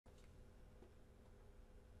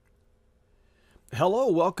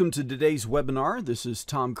Hello, welcome to today's webinar. This is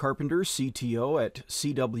Tom Carpenter, CTO at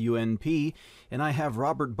CWNP, and I have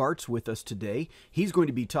Robert Bartz with us today. He's going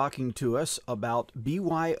to be talking to us about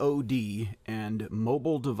BYOD and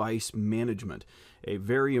mobile device management, a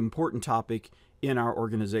very important topic in our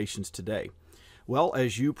organizations today. Well,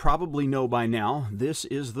 as you probably know by now, this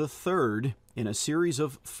is the third in a series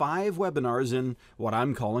of 5 webinars in what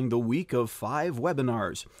I'm calling the Week of 5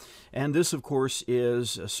 Webinars. And this, of course,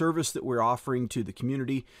 is a service that we're offering to the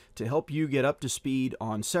community to help you get up to speed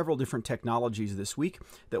on several different technologies this week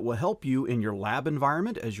that will help you in your lab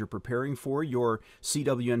environment as you're preparing for your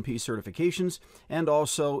CWNP certifications and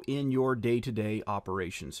also in your day-to-day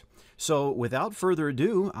operations. So without further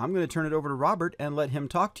ado, I'm going to turn it over to Robert and let him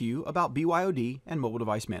talk to you about BYOD and mobile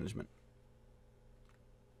device management.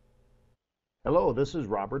 Hello, this is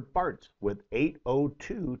Robert Bartz with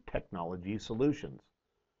 802 Technology Solutions.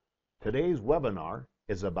 Today's webinar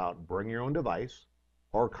is about Bring Your Own Device,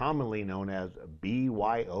 or commonly known as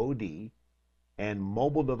BYOD, and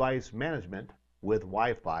mobile device management with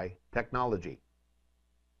Wi-Fi technology.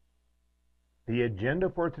 The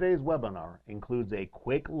agenda for today's webinar includes a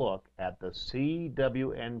quick look at the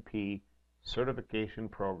CWNP certification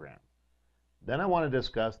program. Then I want to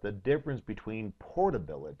discuss the difference between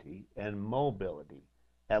portability and mobility,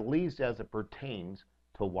 at least as it pertains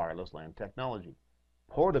to wireless LAN technology.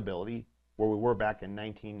 Portability, where we were back in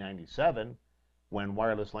 1997 when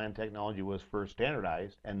wireless LAN technology was first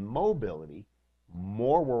standardized, and mobility,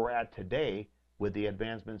 more where we're at today with the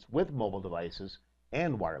advancements with mobile devices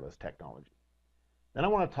and wireless technology. Then I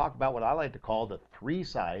want to talk about what I like to call the 3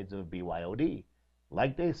 sides of BYOD.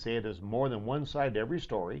 Like they say, there's more than one side to every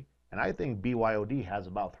story, and I think BYOD has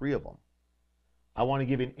about 3 of them. I want to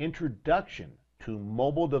give an introduction to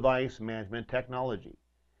mobile device management technology,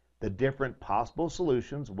 the different possible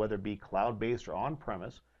solutions, whether it be cloud-based or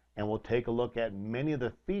on-premise, and we'll take a look at many of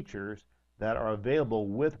the features that are available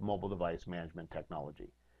with mobile device management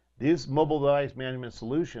technology. These mobile device management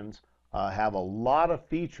solutions have a lot of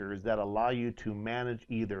features that allow you to manage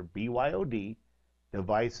either BYOD,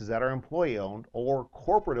 devices that are employee-owned, or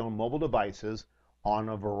corporate-owned mobile devices on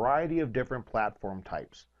a variety of different platform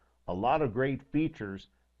types. A lot of great features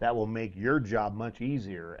that will make your job much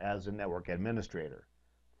easier as a network administrator.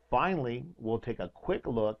 Finally, we'll take a quick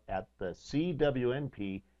look at the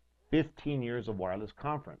CWNP 15 Years of Wireless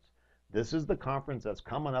Conference. This is the conference that's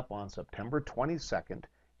coming up on September 22nd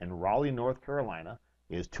in Raleigh, North Carolina.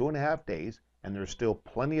 It is 2.5 days, and there's still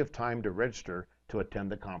plenty of time to register to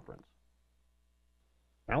attend the conference.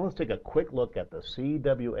 Now let's take a quick look at the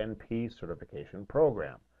CWNP certification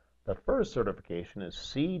program. The first certification is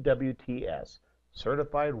CWTS,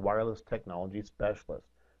 Certified Wireless Technology Specialist.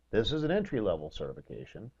 This is an entry-level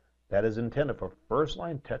certification that is intended for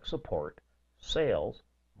first-line tech support, sales,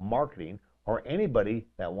 marketing, or anybody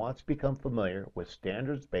that wants to become familiar with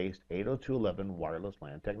standards-based 802.11 wireless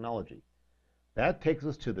LAN technology. That takes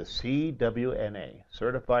us to the CWNA,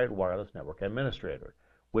 Certified Wireless Network Administrator,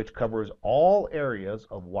 which covers all areas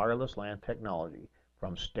of wireless LAN technology,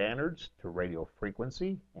 from standards to radio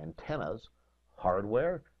frequency, antennas,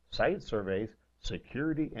 hardware, site surveys,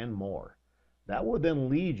 security, and more. That will then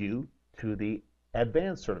lead you to the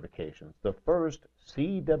advanced certifications. The first,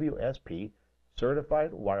 CWSP,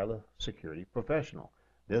 Certified Wireless Security Professional.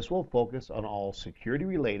 This will focus on all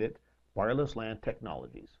security-related wireless LAN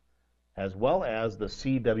technologies, as well as the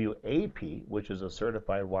CWAP, which is a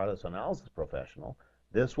Certified Wireless Analysis Professional.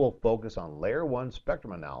 This will focus on Layer 1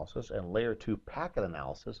 spectrum analysis and Layer 2 packet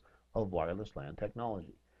analysis of wireless LAN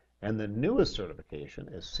technology. And the newest certification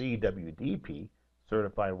is CWDP,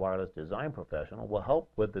 Certified Wireless Design Professional, will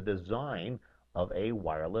help with the design of a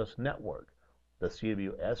wireless network. The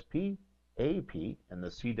CWSP, AP, and the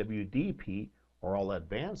CWDP are all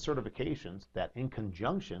advanced certifications that, in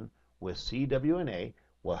conjunction with CWNA,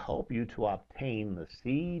 will help you to obtain the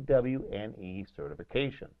CWNE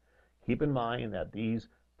certification. Keep in mind that these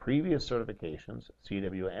previous certifications,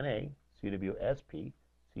 CWNA, CWSP,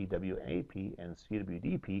 CWAP, and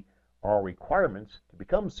CWDP, are requirements to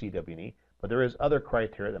become CWNE, but there is other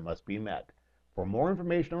criteria that must be met. For more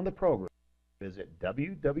information on the program, visit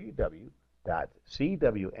www.cwnp.com.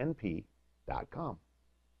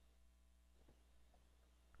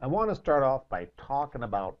 I want to start off by talking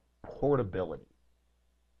about portability.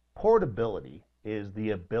 Portability is the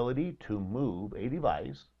ability to move a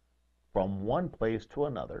device from one place to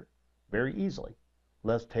another very easily.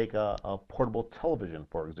 Let's take a portable television,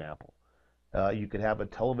 for example. You could have a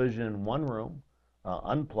television in one room,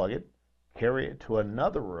 unplug it, carry it to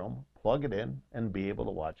another room, plug it in, and be able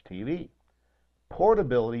to watch TV.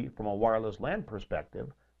 Portability from a wireless LAN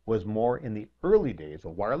perspective was more in the early days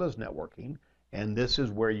of wireless networking And this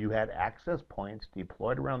is where you had access points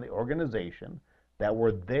deployed around the organization that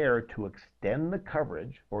were there to extend the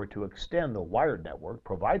coverage or to extend the wired network,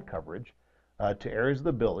 provide coverage to areas of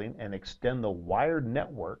the building and extend the wired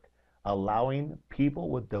network, allowing people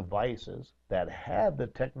with devices that had the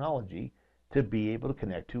technology to be able to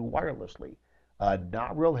connect to wirelessly.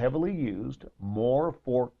 Not real heavily used, more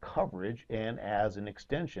for coverage and as an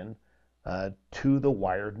extension to the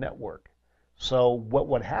wired network. So what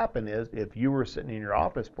would happen is if you were sitting in your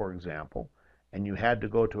office, for example, and you had to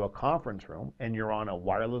go to a conference room and you're on a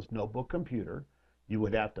wireless notebook computer, you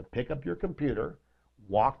would have to pick up your computer,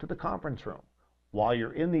 walk to the conference room. While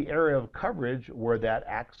you're in the area of coverage where that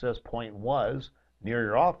access point was near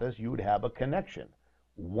your office, you would have a connection.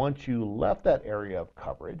 Once you left that area of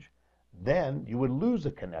coverage, then you would lose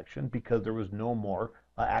a connection because there was no more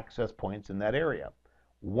access points in that area.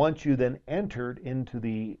 Once you then entered into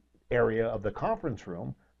the area of the conference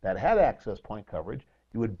room that had access point coverage,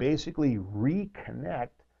 you would basically reconnect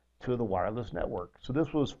to the wireless network. So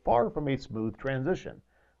this was far from a smooth transition.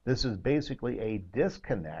 This is basically a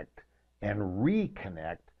disconnect and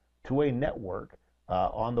reconnect to a network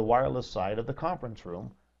on the wireless side of the conference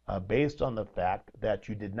room based on the fact that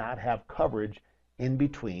you did not have coverage in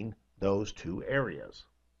between those two areas.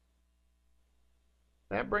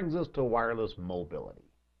 That brings us to wireless mobility.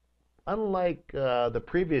 Unlike the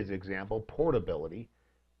previous example, portability,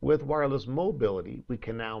 with wireless mobility, we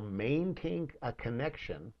can now maintain a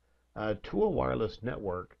connection to a wireless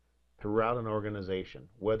network throughout an organization,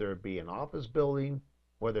 whether it be an office building,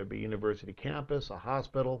 whether it be university campus, a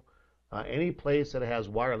hospital, any place that has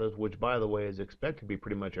wireless, which, by the way, is expected to be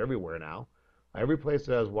pretty much everywhere now. Every place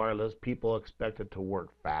that has wireless, people expect it to work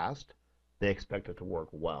fast, they expect it to work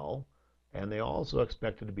well, and they also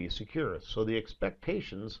expect it to be secure. So the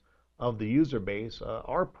expectations of the user base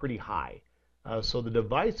are pretty high. So the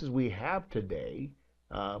devices we have today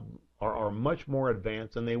are much more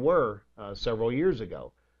advanced than they were several years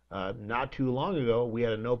ago. Not too long ago, we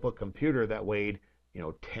had a notebook computer that weighed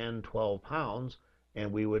 10, 12 pounds,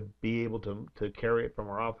 and we would be able to carry it from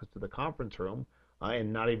our office to the conference room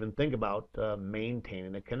and not even think about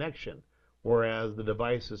maintaining a connection. Whereas the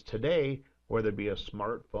devices today, whether it be a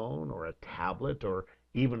smartphone or a tablet or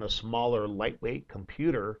even a smaller lightweight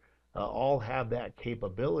computer, all have that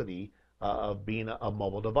capability of being a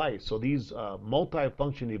mobile device. So these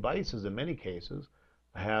multi-function devices in many cases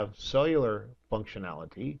have cellular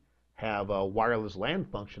functionality, have a wireless LAN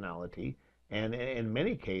functionality, and in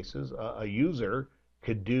many cases a user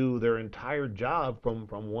could do their entire job from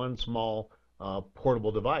one small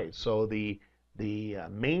portable device. So the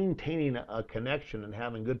maintaining a connection and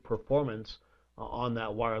having good performance on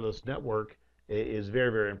that wireless network is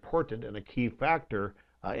very, very important and a key factor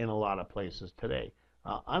in a lot of places today.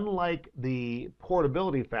 Unlike the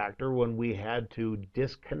portability factor when we had to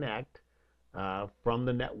disconnect from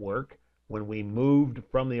the network when we moved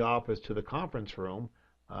from the office to the conference room,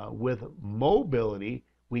 with mobility,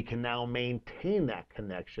 we can now maintain that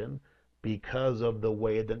connection because of the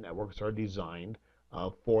way the networks are designed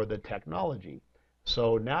for the technology.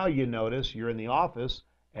 So now you notice you're in the office.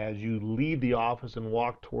 As you leave the office and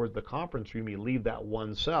walk towards the conference room, you leave that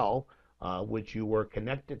one cell which you were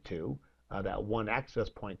connected to, that one access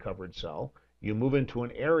point coverage cell. You move into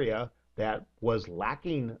an area that was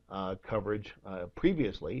lacking coverage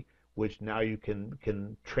previously, which now you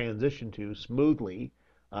can transition to smoothly,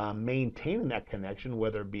 maintaining that connection,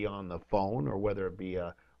 whether it be on the phone or whether it be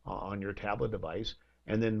on your tablet device,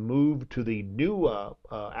 and then move to the new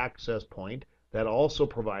access point that also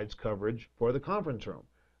provides coverage for the conference room.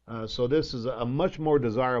 So this is a much more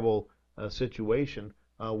desirable situation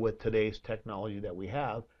with today's technology that we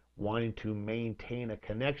have, wanting to maintain a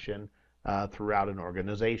connection throughout an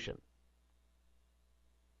organization.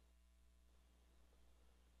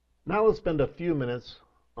 Now let's spend a few minutes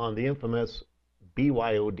on the infamous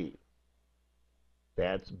BYOD.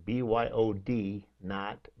 That's BYOD,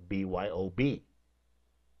 not BYOB.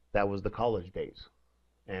 That was the college days.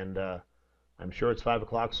 And I'm sure it's 5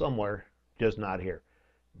 o'clock somewhere, just not here.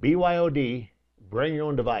 BYOD, bring your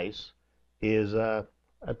own device, is a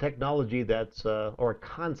technology that's, or a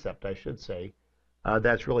concept, I should say,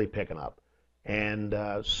 that's really picking up. And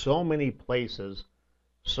so many places,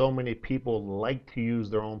 so many people like to use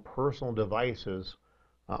their own personal devices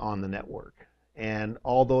on the network. And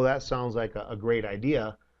although that sounds like a great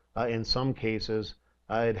idea, in some cases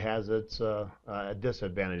it has its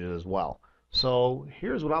disadvantages as well. So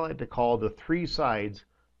here's what I like to call the three sides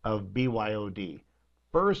of BYOD.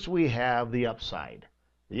 First, we have the upside.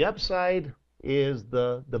 The upside is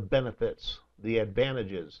the benefits, the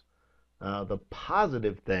advantages, the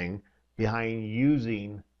positive thing behind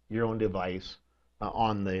using your own device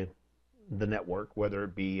on the network, whether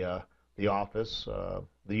it be the office,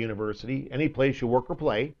 the university, any place you work or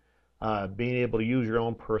play, being able to use your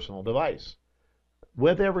own personal device.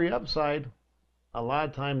 With every upside, a lot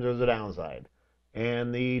of times there's a downside.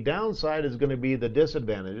 And the downside is going to be the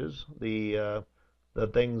disadvantages, the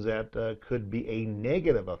things that could be a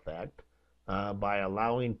negative effect by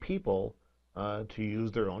allowing people to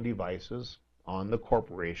use their own devices on the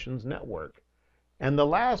corporation's network. And the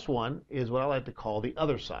last one is what I like to call the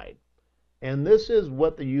other side. And this is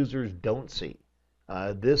what the users don't see.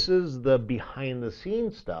 This is the behind the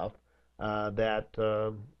scenes stuff that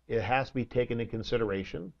it has to be taken into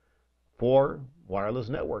consideration for wireless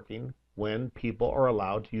networking when people are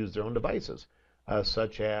allowed to use their own devices,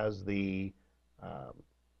 such as the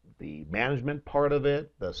management part of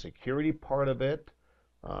it, the security part of it,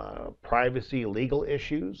 privacy, legal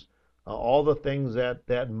issues, all the things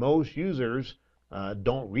that most users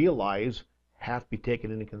don't realize have to be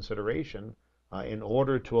taken into consideration in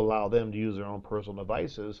order to allow them to use their own personal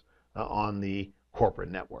devices on the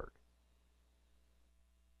corporate network.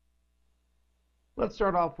 Let's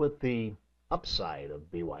start off with the upside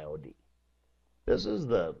of BYOD. This is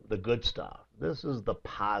the good stuff. This is the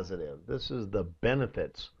positive. This is the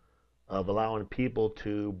benefits of allowing people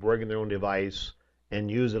to bring in their own device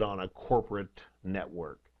and use it on a corporate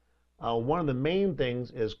network. One of the main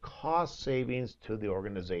things is cost savings to the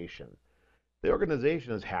organization. The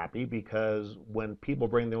organization is happy because when people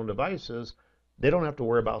bring their own devices, they don't have to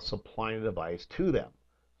worry about supplying a device to them.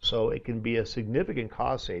 So it can be a significant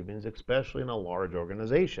cost savings, especially in a large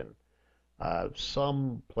organization.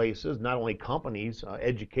 Some places, not only companies,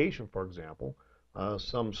 education, for example,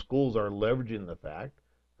 some schools are leveraging the fact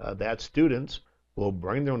that students will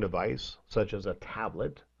bring their own device, such as a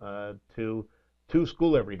tablet, to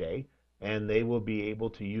school every day, and they will be able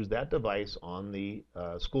to use that device on the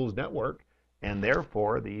school's network, and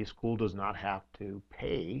therefore the school does not have to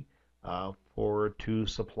pay to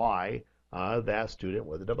supply that student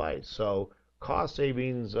with a device. So cost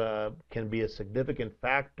savings can be a significant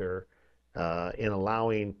factor in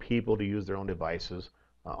allowing people to use their own devices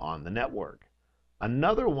on the network.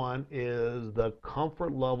 Another one is the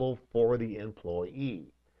comfort level for the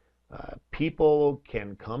employee. People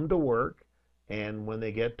can come to work, and when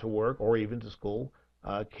they get to work or even to school,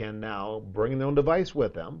 can now bring their own device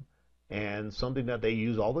with them, and something that they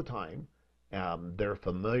use all the time. They're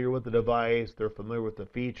familiar with the device, they're familiar with the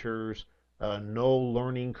features, no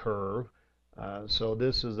learning curve. So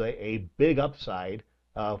this is a big upside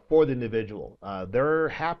for the individual. They're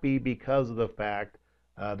happy because of the fact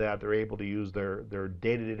that they're able to use their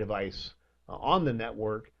day-to-day device on the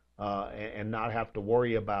network and not have to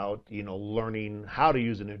worry about learning how to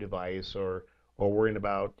use a new device or worrying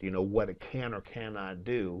about what it can or cannot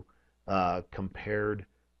do compared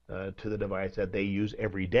to the device that they use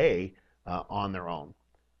every day on their own.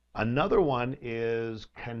 Another one is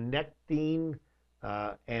connecting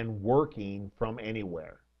and working from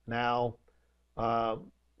anywhere. Now,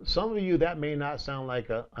 some of you, that may not sound like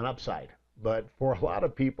an upside, but for a lot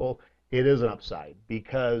of people, it is an upside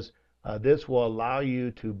because this will allow you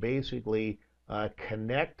to basically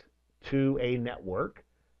connect to a network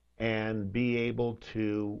and be able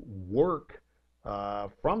to work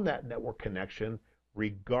from that network connection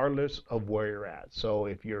regardless of where you're at. So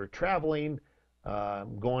if you're traveling,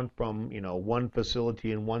 going from one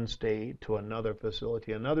facility in one state to another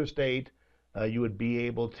facility in another state, you would be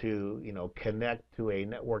able to connect to a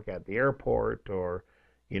network at the airport or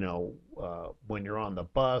when you're on the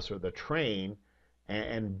bus or the train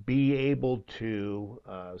and be able to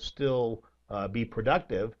still be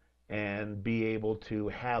productive and be able to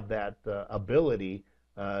have that ability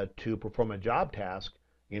to perform a job task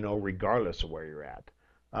regardless of where you're at.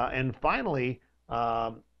 And finally,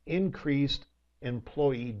 increased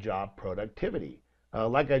employee job productivity.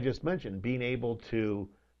 Like I just mentioned, being able to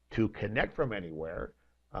connect from anywhere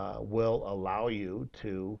will allow you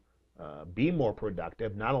to be more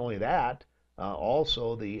productive. Not only that,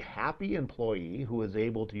 also the happy employee who is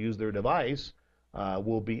able to use their device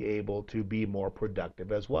will be able to be more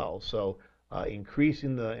productive as well. So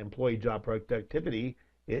increasing the employee job productivity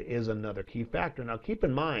is another key factor. Now keep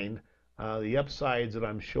in mind, the upsides that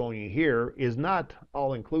I'm showing you here is not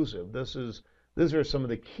all inclusive. These are some of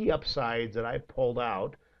the key upsides that I pulled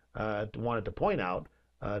out, wanted to point out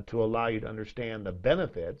to allow you to understand the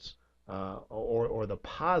benefits or the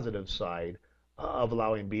positive side of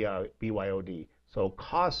allowing BYOD. So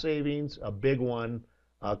cost savings, a big one,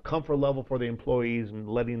 comfort level for the employees and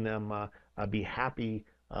letting them be happy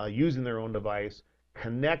using their own device,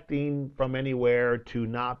 connecting from anywhere to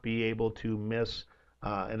not be able to miss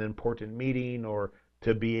an important meeting or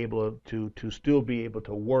to be able to still be able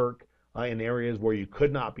to work in areas where you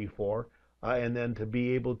could not before, and then to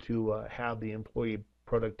be able to have the employee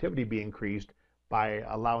productivity be increased by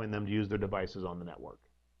allowing them to use their devices on the network.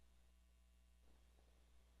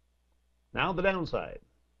 Now the downside.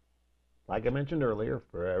 Like I mentioned earlier,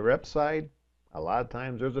 for every upside, a lot of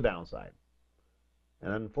times there's a downside.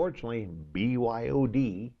 And unfortunately,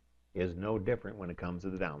 BYOD is no different when it comes to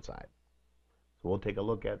the downside. So we'll take a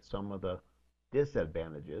look at some of the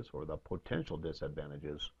disadvantages or the potential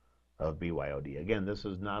disadvantages of BYOD. Again, this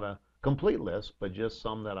is not a complete list, but just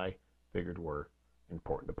some that I figured were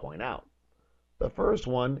important to point out. The first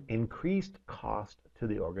one, increased cost to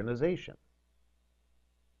the organization.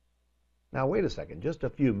 Now, wait a second. Just a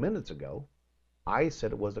few minutes ago, I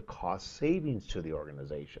said it was a cost savings to the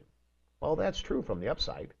organization. Well, that's true from the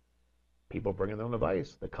upside. People bring in their own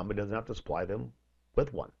device. The company doesn't have to supply them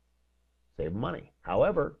with one. Save money.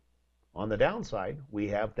 However, on the downside, we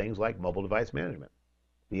have things like mobile device management,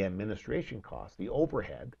 the administration costs, the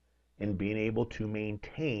overhead, and being able to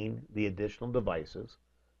maintain the additional devices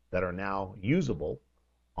that are now usable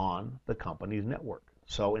on the company's network.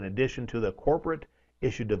 So in addition to the corporate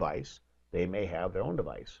issued device, they may have their own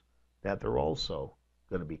device that they're also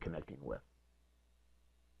going to be connecting with.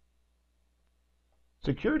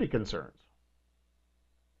 Security concerns.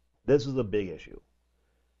 This is a big issue.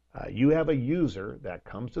 You have a user that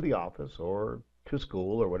comes to the office or to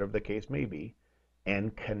school or whatever the case may be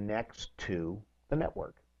and connects to the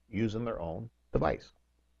network using their own device.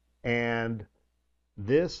 And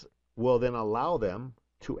this will then allow them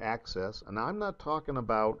to access, and I'm not talking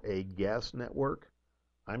about a guest network,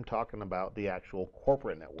 I'm talking about the actual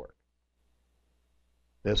corporate network.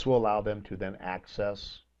 This will allow them to then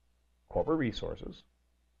access corporate resources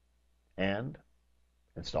and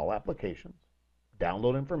install applications,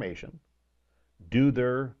 download information, do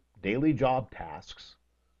their daily job tasks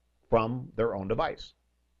from their own device.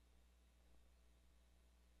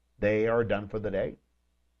 They are done for the day.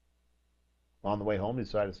 On the way home, they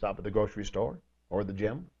decide to stop at the grocery store or the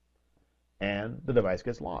gym, and the device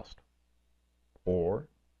gets lost. Or,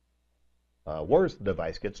 worse, the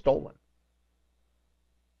device gets stolen.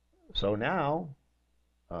 So now,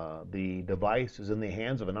 the device is in the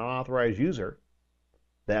hands of an unauthorized user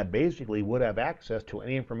that basically would have access to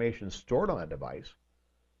any information stored on that device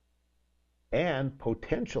and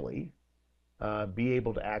potentially be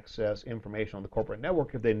able to access information on the corporate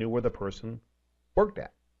network if they knew where the person worked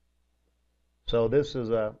at. So this is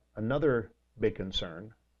another big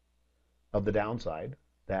concern of the downside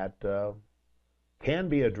that can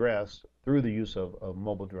be addressed through the use of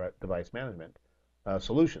mobile device management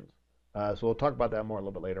solutions. So we'll talk about that more a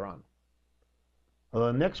little bit later on.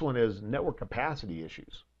 The next one is network capacity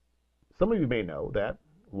issues. Some of you may know that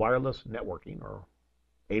wireless networking, or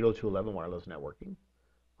 802.11 wireless networking,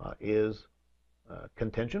 is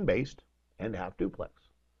contention-based and half duplex.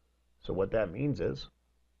 So what that means is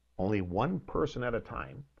only one person at a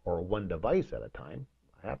time, or one device at a time.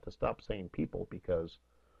 I have to stop saying people because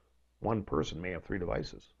one person may have 3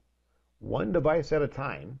 devices. One device at a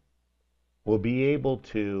time will be able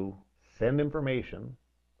to send information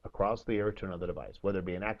across the air to another device, whether it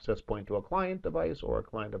be an access point to a client device or a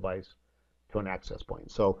client device to an access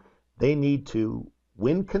point. So they need to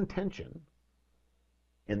win contention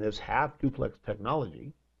in this half duplex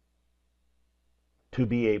technology to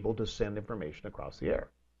be able to send information across the air.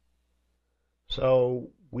 So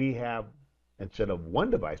we have, instead of 1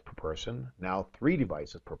 device per person, now 3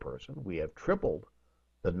 devices per person. We have tripled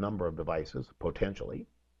the number of devices potentially.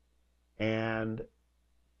 And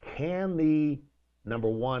can the number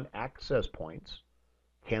 1 access points,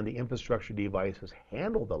 can the infrastructure devices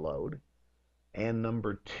handle the load? And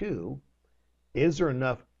number 2, is there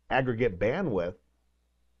enough aggregate bandwidth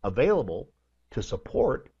available to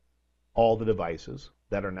support all the devices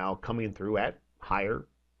that are now coming through at higher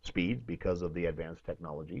speeds because of the advanced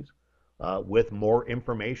technologies, with more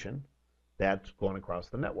information that's going across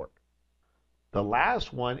the network? The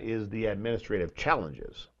last one is the administrative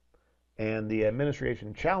challenges. And the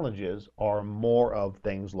administration challenges are more of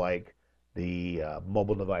things like the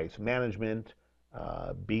mobile device management,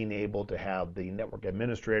 being able to have the network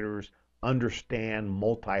administrators understand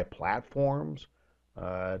multi-platforms,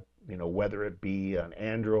 whether it be an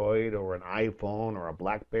Android or an iPhone or a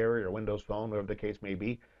BlackBerry or Windows Phone, whatever the case may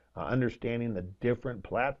be, understanding the different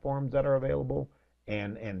platforms that are available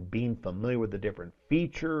and being familiar with the different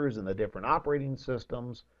features and the different operating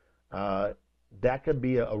systems. That could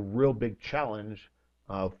be a real big challenge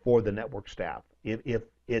for the network staff. If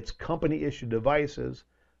it's company-issued devices,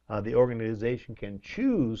 the organization can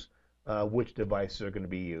choose which devices are going to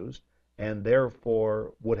be used, and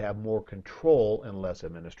therefore would have more control and less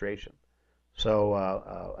administration.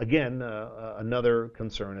 So again, another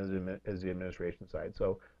concern is the administration side.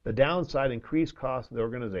 So the downside, increased cost of the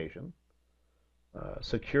organization,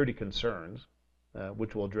 security concerns,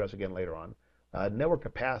 which we'll address again later on. Network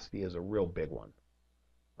capacity is a real big one.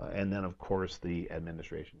 And then, of course, the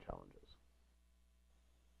administration challenges.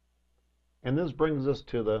 And this brings us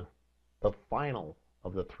to the final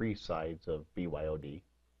of the three sides of BYOD,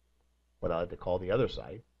 what I like to call the other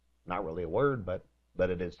side. Not really a word, but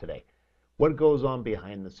it is today. What goes on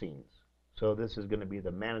behind the scenes? So this is going to be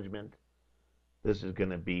the management. This is going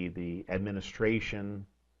to be the administration,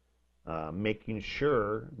 making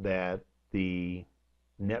sure that the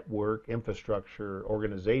network infrastructure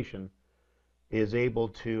organization is able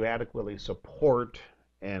to adequately support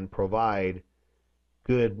and provide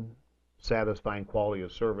good, satisfying quality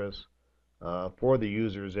of service for the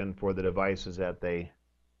users and for the devices that they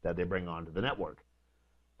bring onto the network.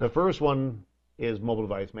 The first one is mobile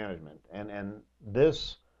device management, and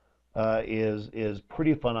this is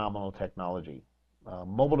pretty phenomenal technology.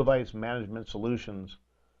 Mobile device management solutions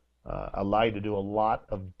allow you to do a lot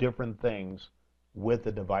of different things with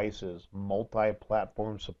the devices,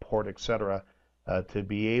 multi-platform support, etc., to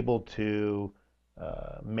be able to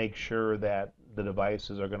make sure that the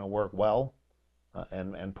devices are going to work well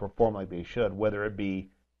and perform like they should, whether it be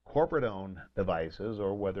corporate-owned devices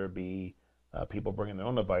or whether it be people bringing their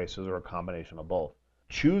own devices or a combination of both.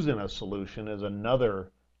 Choosing a solution is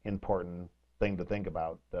another important thing to think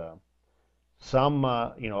about. Some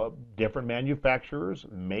different manufacturers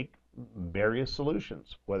make various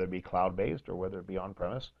solutions, whether it be cloud-based or whether it be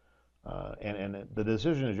on-premise, and the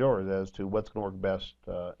decision is yours as to what's going to work best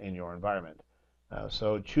in your environment.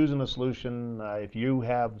 So choosing a solution, if you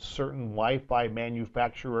have certain Wi-Fi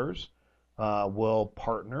manufacturers, will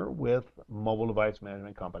partner with mobile device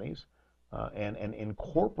management companies and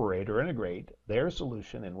incorporate or integrate their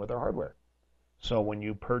solution in with their hardware. So when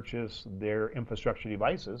you purchase their infrastructure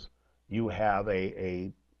devices, you have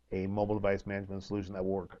a mobile device management solution that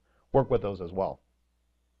will work with those as well.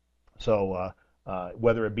 So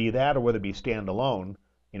whether it be that or whether it be standalone,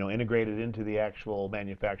 integrated into the actual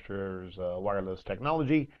manufacturer's wireless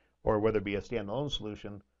technology, or whether it be a standalone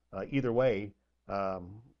solution, either way,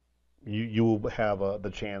 you will have the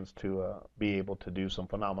chance to be able to do some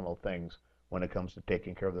phenomenal things when it comes to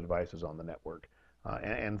taking care of the devices on the network.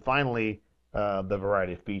 And finally, the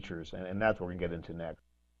variety of features, and that's what we're going to get into next.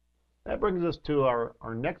 That brings us to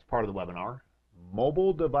our next part of the webinar,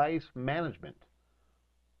 mobile device management,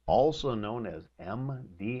 also known as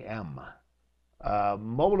MDM.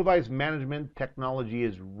 Mobile device management technology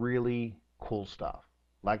is really cool stuff.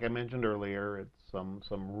 Like I mentioned earlier, it's some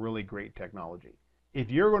really great technology. If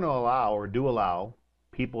you're going to allow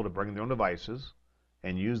people to bring their own devices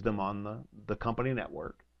and use them on the company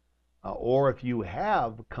network, or if you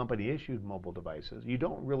have company-issued mobile devices, you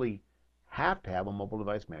don't really have to have a mobile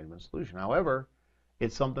device management solution. However,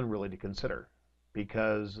 it's something really to consider,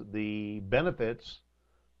 because the benefits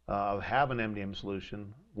of having an MDM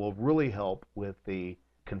solution will really help with the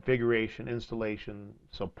configuration, installation,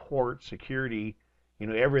 support, security,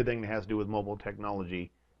 everything that has to do with mobile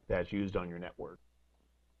technology that's used on your network.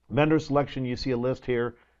 Vendor selection, you see a list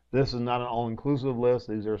here. This is not an all-inclusive list.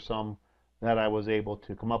 These are some that I was able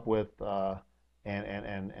to come up with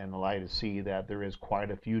and allow you to see that there is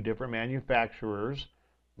quite a few different manufacturers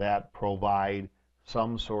that provide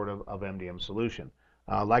some sort of MDM solution.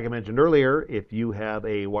 Like I mentioned earlier, if you have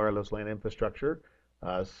a wireless LAN infrastructure,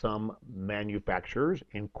 some manufacturers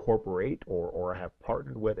incorporate or have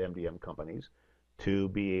partnered with MDM companies to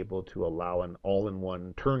be able to allow an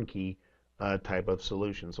all-in-one turnkey type of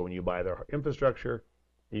solution. So when you buy their infrastructure,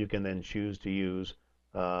 you can then choose to use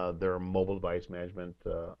their mobile device management,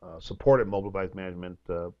 supported mobile device management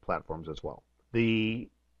platforms as well. The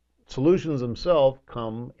solutions themselves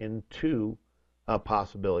come in two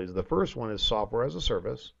possibilities. The first one is software as a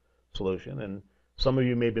service solution, and some of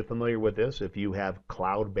you may be familiar with this if you have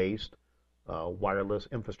cloud-based wireless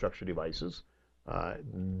infrastructure devices.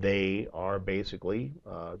 They are basically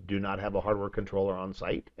do not have a hardware controller on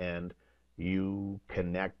site, and you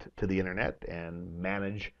connect to the internet and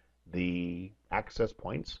manage the access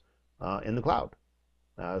points in the cloud.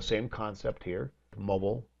 Same concept here,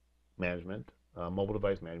 mobile management, mobile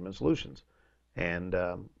device management solutions. And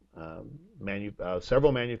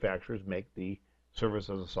several manufacturers make the service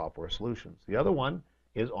as a software solutions. The other one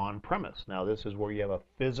is on-premise. Now this is where you have a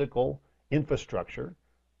physical infrastructure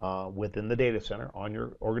within the data center on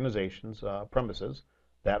your organization's premises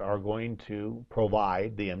that are going to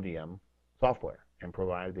provide the MDM software and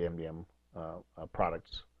provide the MDM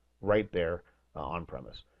products right there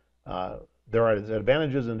on-premise. There are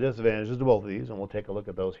advantages and disadvantages to both of these, and we'll take a look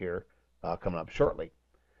at those here coming up shortly.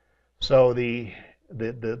 So the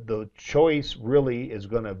choice really is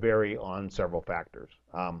going to vary on several factors.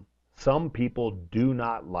 Some people do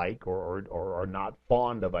not like or are not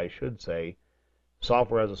fond of, I should say,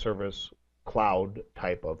 software as a service cloud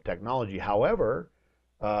type of technology. However,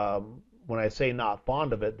 when I say not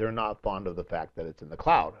fond of it, they're not fond of the fact that it's in the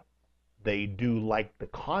cloud. They do like the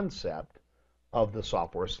concept of the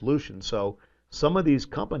software solution. So some of these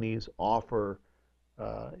companies offer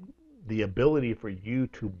the ability for you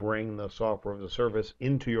to bring the software as a service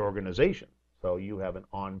into your organization. So you have an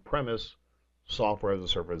on-premise software as a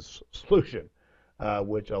service solution,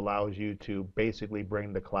 which allows you to basically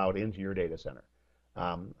bring the cloud into your data center.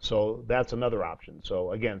 So that's another option.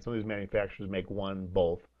 So again, some of these manufacturers make one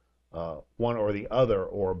or the other,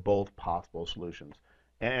 or both possible solutions.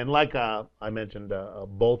 And like I mentioned,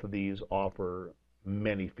 both of these offer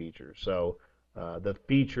many features. So the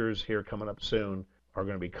features here coming up soon are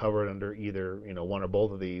going to be covered under either one or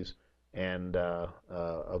both of these, and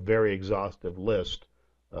a very exhaustive list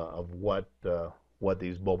of what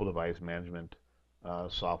these mobile device management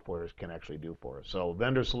softwares can actually do for us. So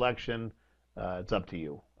vendor selection, it's up to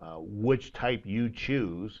you. Which type you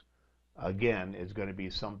choose, again, is going to be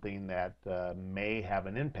something that may have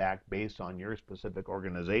an impact based on your specific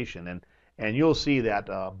organization. And you'll see that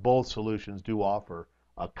both solutions do offer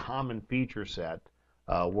a common feature set,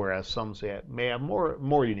 whereas some say it may have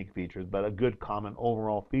more unique features, but a good common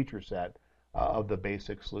overall feature set of the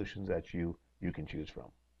basic solutions that you can choose from.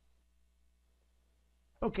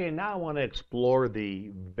 Okay, now I want to explore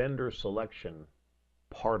the vendor selection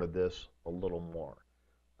part of this a little more.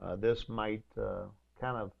 This might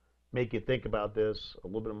kind of make you think about this a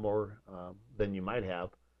little bit more than you might have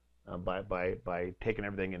by taking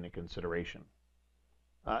everything into consideration.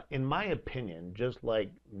 In my opinion, just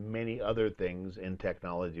like many other things in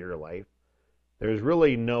technology or life, there's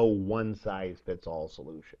really no one-size-fits-all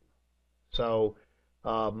solution. So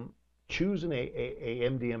choosing a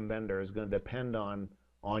MDM vendor is going to depend on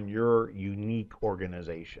your unique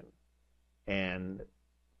organization and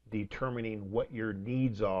determining what your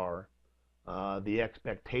needs are, the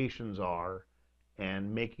expectations are,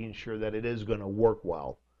 and making sure that it is going to work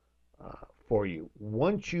well for you.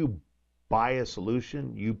 Once you buy a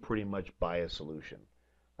solution, you pretty much buy a solution.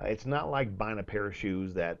 It's not like buying a pair of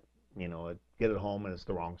shoes that, get it home and it's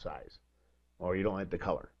the wrong size, or you don't like the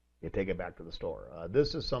color. You take it back to the store.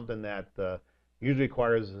 This is something that usually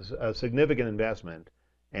requires a significant investment,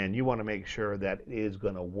 and you want to make sure that it is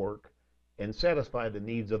going to work and satisfy the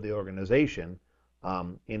needs of the organization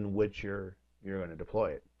in which you're going to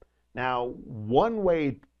deploy it. Now, one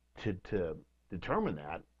way to determine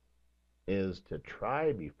that is to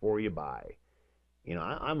try before you buy.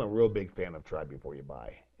 I'm a real big fan of try before you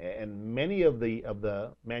buy, and many of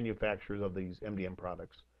the manufacturers of these MDM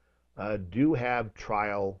products do have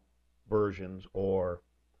trial versions or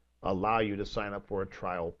allow you to sign up for a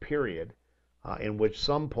trial period, in which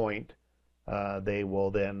some point they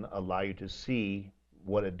will then allow you to see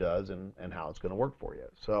what it does and how it's going to work for you.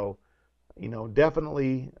 So,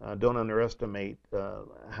 definitely don't underestimate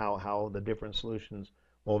how the different solutions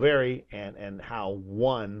will vary, and how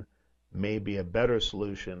one may be a better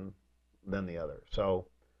solution than the other. So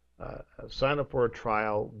sign up for a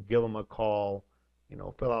trial, give them a call,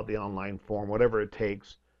 fill out the online form, whatever it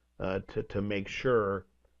takes to make sure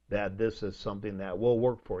that this is something that will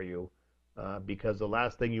work for you, because the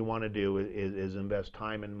last thing you want to do is invest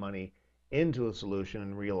time and money into a solution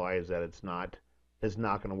and realize that it's not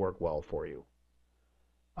going to work well for you.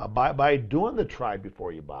 By doing the try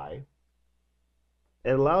before you buy,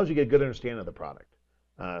 it allows you to get a good understanding of the product.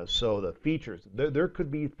 So the features, there could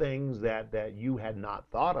be things that you had not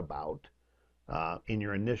thought about in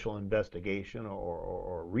your initial investigation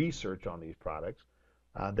or research on these products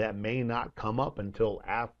that may not come up until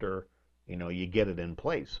after you get it in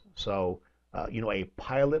place. So a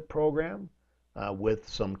pilot program with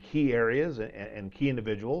some key areas and key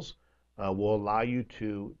individuals will allow you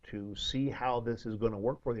to see how this is going to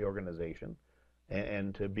work for the organization,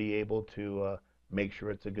 and to be able to make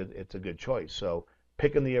sure it's a good choice. So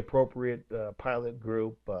picking the appropriate pilot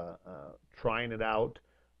group, trying it out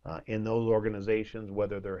in those organizations,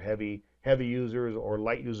 whether they're heavy users or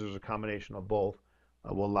light users, a combination of both,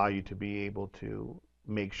 will allow you to be able to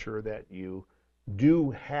make sure that you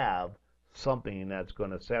do have something that's going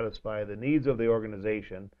to satisfy the needs of the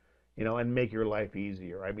organization, and make your life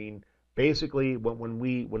easier. I mean, basically, when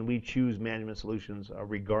we choose management solutions,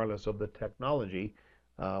 regardless of the technology,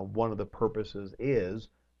 one of the purposes is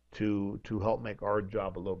to help make our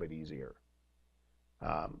job a little bit easier.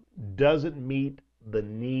 Does it meet the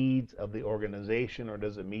needs of the organization, or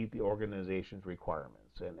does it meet the organization's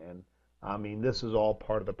requirements? And I mean, this is all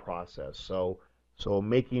part of the process. So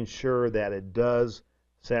making sure that it does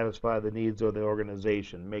satisfy the needs of the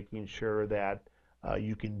organization, making sure that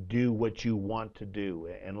you can do what you want to do,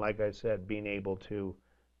 and like I said, being able to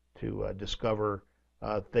discover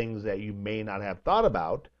things that you may not have thought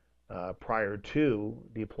about prior to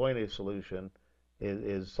deploying a solution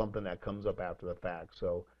is something that comes up after the fact.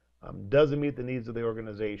 So does it meet the needs of the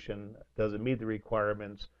organization? Does it meet the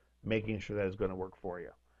requirements? Making sure that it's going to work for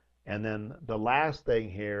you. And then the last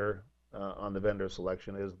thing here on the vendor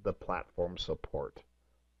selection is the platform support.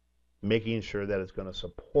 Making sure that it's going to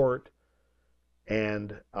support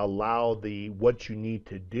and allow what you need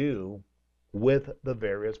to do with the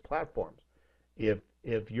various platforms.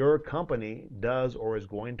 If your company does or is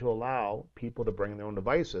going to allow people to bring their own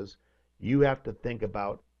devices, you have to think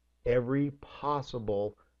about every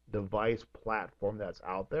possible device platform that's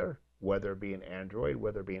out there, whether it be an Android,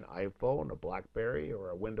 whether it be an iPhone, a BlackBerry, or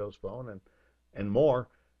a Windows phone, and more,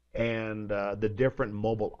 and the different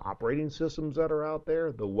mobile operating systems that are out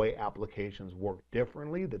there, the way applications work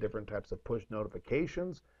differently, the different types of push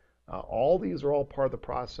notifications, all these are all part of the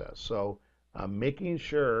process. So making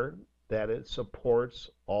sure that it supports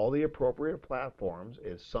all the appropriate platforms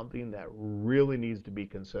is something that really needs to be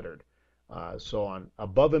considered. So on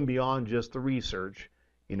above and beyond just the research,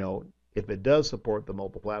 if it does support the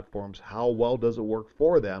mobile platforms, how well does it work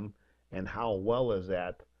for them, and how well is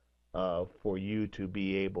that for you to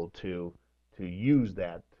be able to use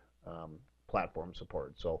that platform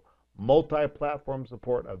support. So multi-platform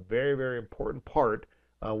support, a very, very important part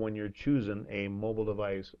when you're choosing a mobile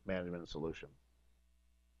device management solution.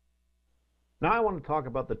 Now I want to talk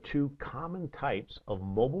about the two common types of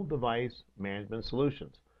mobile device management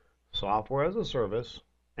solutions: software as a service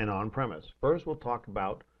and on-premise. First, we'll talk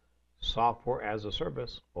about software as a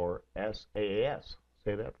service, or SaaS.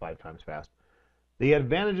 Say that 5 times fast. The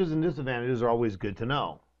advantages and disadvantages are always good to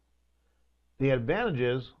know. The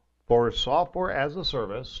advantages for software as a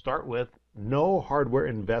service start with no hardware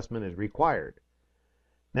investment is required.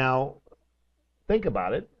 Now, think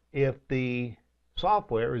about it. If the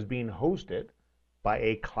software is being hosted by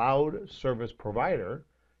a cloud service provider,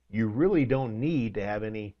 you really don't need to have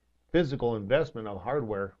any physical investment of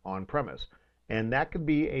hardware on premise. And that could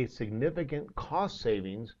be a significant cost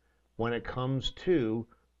savings when it comes to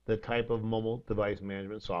the type of mobile device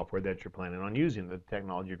management software that you're planning on using, the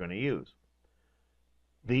technology you're going to use.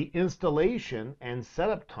 The installation and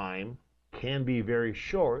setup time can be very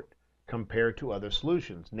short compared to other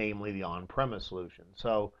solutions, namely the on-premise solution.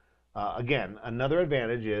 So again, another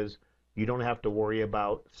advantage is you don't have to worry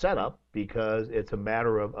about setup, because it's a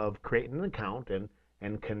matter of creating an account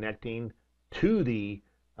and connecting to the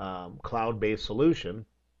cloud-based solution,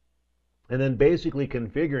 and then basically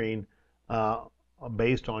configuring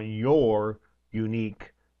based on your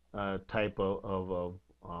unique type of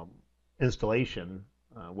installation,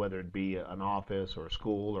 whether it be an office or a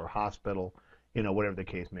school or hospital, whatever the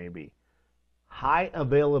case may be. High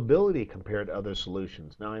availability compared to other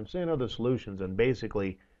solutions. Now I'm saying other solutions, and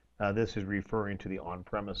basically this is referring to the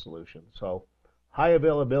on-premise solution. So high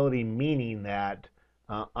availability meaning that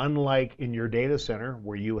unlike in your data center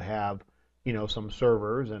where you have some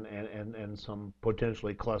servers and some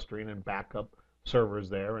potentially clustering and backup servers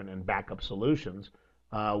there and backup solutions,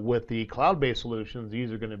 with the cloud-based solutions,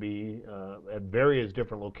 these are going to be at various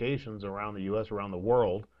different locations around the US, around the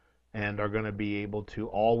world, and are going to be able to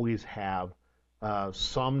always have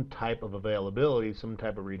some type of availability, some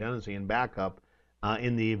type of redundancy and backup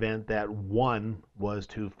in the event that one was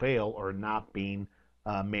to fail or not being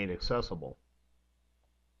made accessible.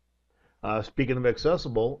 Speaking of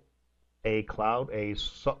accessible, a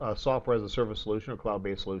software as a service solution or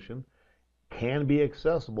cloud-based solution can be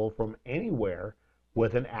accessible from anywhere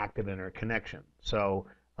with an active internet connection. So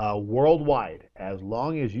worldwide, as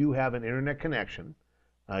long as you have an internet connection,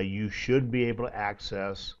 you should be able to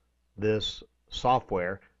access this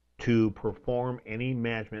software to perform any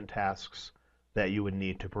management tasks that you would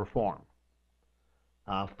need to perform.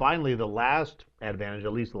 Finally, the last advantage,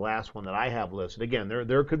 at least the last one that I have listed, again,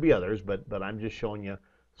 there could be others, but I'm just showing you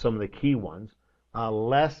some of the key ones.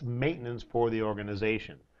 Less maintenance for the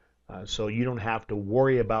organization. So you don't have to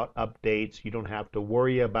worry about updates. You don't have to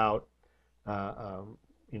worry about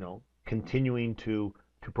continuing to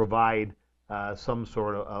provide some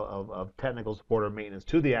sort of technical support or maintenance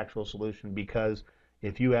to the actual solution, because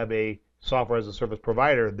if you have a software as a service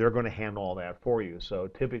provider, they're going to handle all that for you. So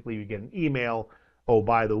typically you get an email, oh,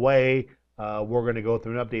 by the way, we're going to go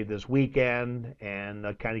through an update this weekend, and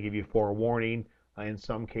kind of give you forewarning. In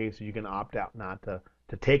some cases, you can opt out not to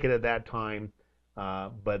take it at that time.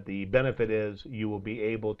 but the benefit is you will be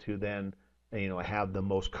able to then have the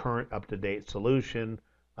most current up-to-date solution.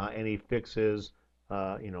 Any fixes,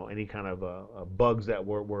 any kind of bugs that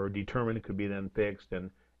were determined could be then fixed, and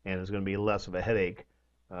it's going to be less of a headache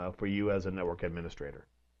for you as a network administrator.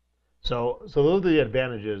 So those are the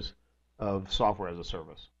advantages of software as a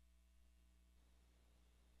service.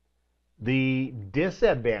 The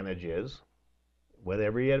disadvantages, with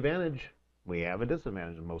every advantage, we have a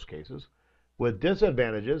disadvantage in most cases. With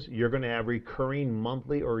disadvantages, you're going to have recurring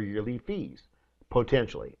monthly or yearly fees,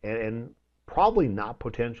 potentially. And probably not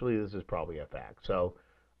potentially, this is probably a fact. So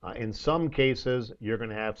in some cases, you're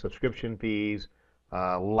going to have subscription fees,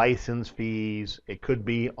 license fees. It could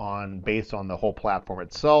be based on the whole platform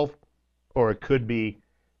itself, or it could be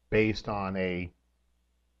based on a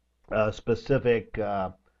specific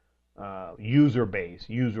user base,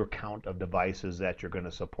 user count of devices that you're going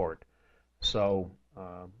to support. So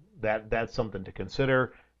that's something to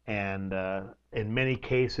consider. And in many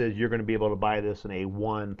cases, you're going to be able to buy this in a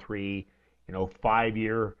 1, 3,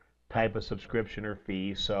 5-year type of subscription or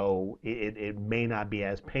fee. So it may not be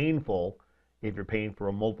as painful if you're paying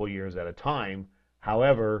for multiple years at a time.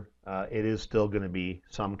 However, it is still going to be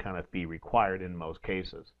some kind of fee required in most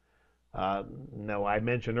cases. Now, I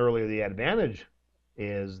mentioned earlier the advantage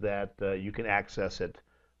is that you can access it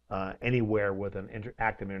anywhere with an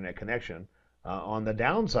active internet connection. On the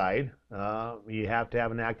downside, you have to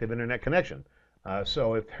have an active internet connection.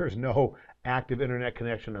 So if there's no active internet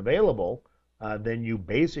connection available, then you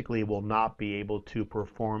basically will not be able to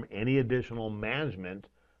perform any additional management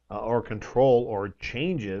or control or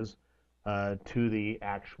changes to the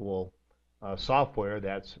actual software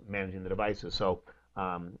that's managing the devices. So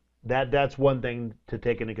that's one thing to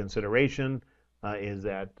take into consideration, is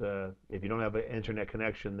that if you don't have an internet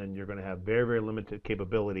connection, then you're going to have very, very limited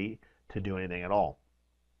capability to do anything at all.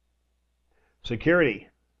 Security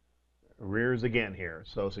rears again here.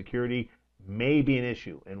 So security may be an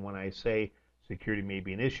issue. And when I say security may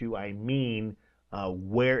be an issue, I mean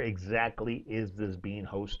where exactly is this being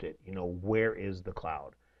hosted? Where is the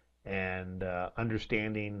cloud? And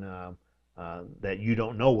understanding that you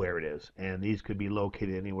don't know where it is. And these could be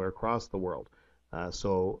located anywhere across the world.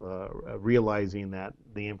 So realizing that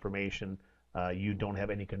the information, you don't have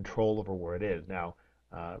any control over where it is. Now,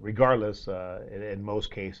 regardless, in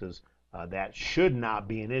most cases, that should not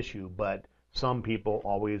be an issue, but some people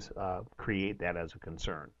always create that as a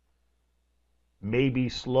concern. May be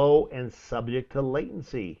slow and subject to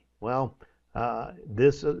latency. Well,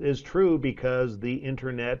 this is true because the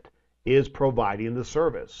internet is providing the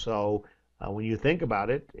service. So when you think about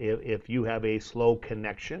it, if you have a slow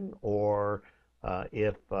connection, or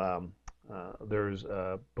if there's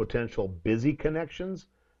potential busy connections,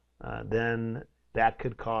 then that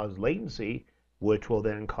could cause latency, which will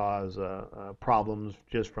then cause problems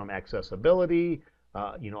just from accessibility,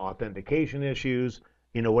 authentication issues,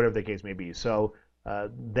 whatever the case may be. So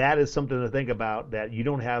that is something to think about, that you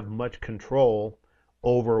don't have much control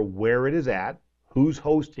over where it is at, who's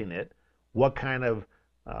hosting it, what kind of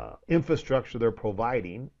infrastructure they're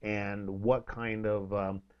providing, and what kind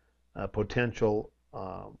of potential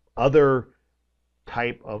other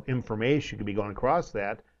type of information could be going across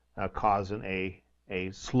that, causing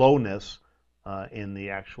a slowness in the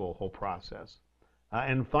actual whole process.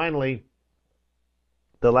 And finally,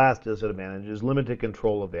 the last disadvantage is limited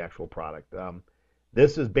control of the actual product.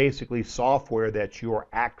 This is basically software that you are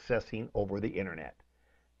accessing over the internet,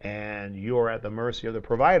 and you are at the mercy of the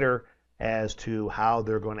provider as to how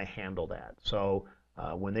they're going to handle that. So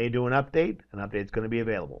when they do an update's going to be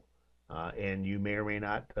available. And you may or may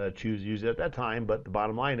not choose to use it at that time, but the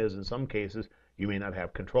bottom line is, in some cases, you may not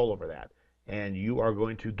have control over that. And you are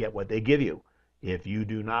going to get what they give you. If you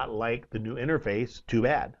do not like the new interface, too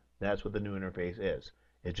bad. That's what the new interface is.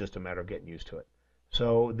 It's just a matter of getting used to it.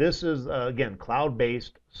 So this is, again,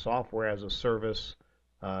 cloud-based software as a service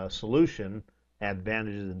solution,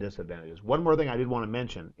 advantages and disadvantages. One more thing I did want to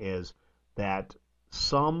mention is that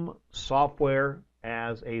some software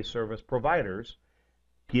as a service providers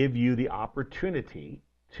give you the opportunity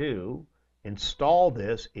to install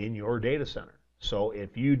this in your data center. So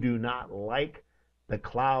if you do not like the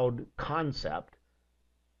cloud concept,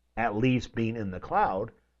 at least being in the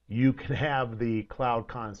cloud, you can have the cloud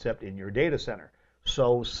concept in your data center.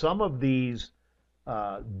 So some of these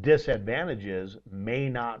disadvantages may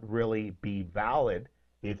not really be valid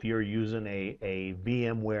if you're using a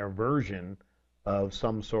VMware version of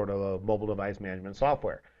some sort of a mobile device management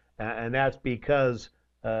software. And that's because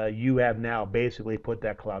you have now basically put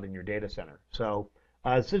that cloud in your data center. So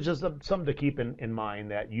it's just something to keep in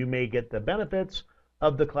mind, that you may get the benefits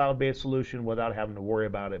of the cloud-based solution without having to worry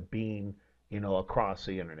about it being across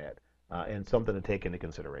the internet, and something to take into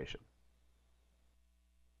consideration.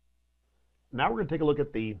 Now we're going to take a look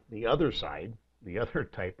at the other side, the other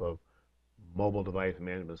type of mobile device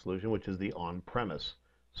management solution, which is the on-premise.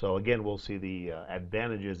 So again, we'll see the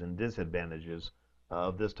advantages and disadvantages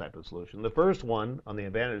of this type of solution. The first one on the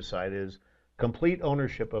advantage side is complete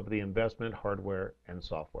ownership of the investment, hardware, and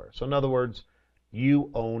software. So in other words,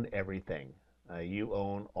 you own everything. You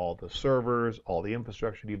own all the servers, all the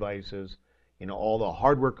infrastructure devices, all the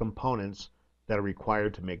hardware components that are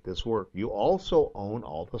required to make this work. You also own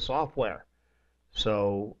all the software.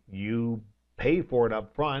 So you pay for it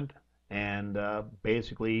up front and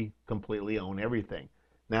basically completely own everything.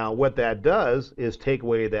 Now what that does is take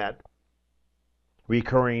away that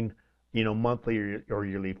recurring monthly or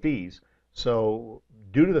yearly fees. So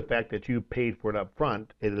due to the fact that you paid for it up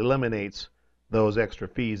front, it eliminates those extra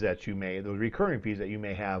fees that you may, those recurring fees that you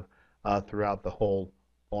may have throughout the whole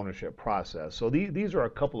ownership process. So these are a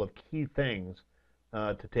couple of key things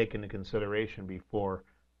to take into consideration before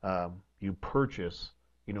you purchase,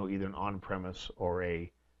 either an on-premise or a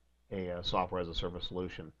software as a service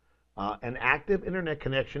solution. An active internet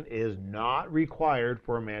connection is not required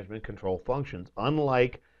for management control functions.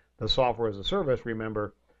 Unlike the software as a service,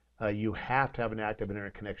 remember, you have to have an active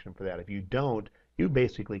internet connection for that. If you don't, you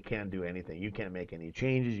basically can't do anything. You can't make any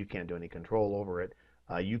changes. You can't do any control over it.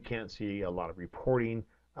 You can't see a lot of reporting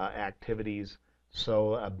activities.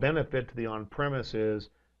 So a benefit to the on-premise is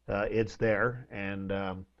it's there,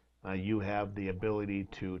 and you have the ability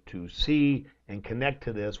to see and connect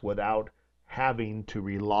to this without having to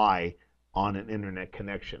rely on an internet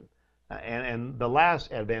connection. And the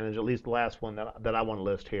last advantage, at least the last one that I want to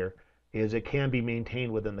list here, is it can be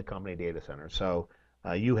maintained within the company data center. So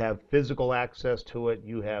you have physical access to it.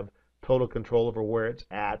 You have total control over where it's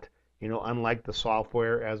at. Unlike the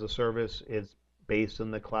software as a service, it's based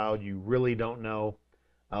in the cloud. You really don't know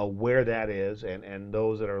where that is. And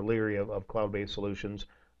those that are leery of cloud-based solutions,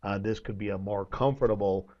 this could be a more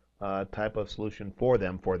comfortable type of solution for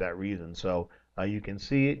them for that reason. So you can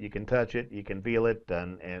see it, you can touch it, you can feel it,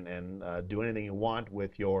 and do anything you want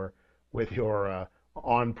with your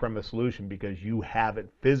on-premise solution because you have it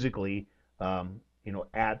physically,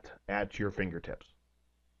 at your fingertips.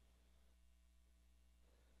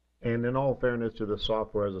 And in all fairness to the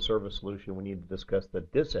software as a service solution, we need to discuss the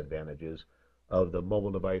disadvantages of the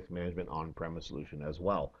mobile device management on-premise solution as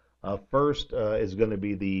well. First is going to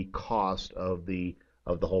be the cost of the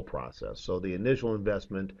whole process. So the initial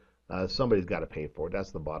investment, somebody's got to pay for it.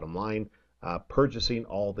 That's the bottom line. Purchasing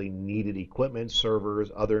all the needed equipment,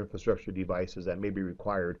 servers, other infrastructure devices that may be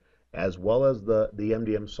required, as well as the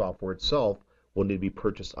MDM software itself, will need to be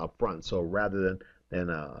purchased up front. So rather than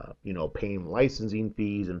paying licensing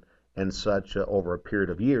fees and such over a period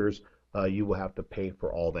of years, you will have to pay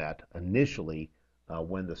for all that initially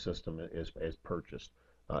when the system is purchased.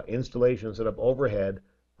 Installation and setup overhead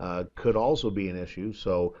could also be an issue.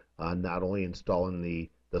 So not only installing the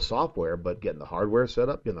software, but getting the hardware set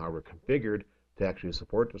up, getting the hardware configured to actually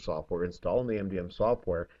support the software, installing the MDM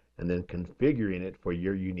software, and then configuring it for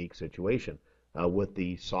your unique situation. With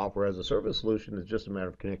the software as a service solution, it's just a matter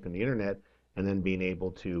of connecting the internet and then being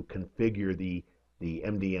able to configure the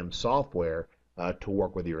MDM software to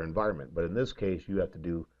work with your environment. But in this case, you have to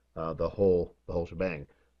do the whole shebang.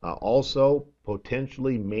 Also,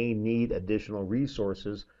 potentially may need additional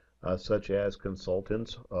resources such as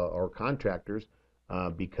consultants or contractors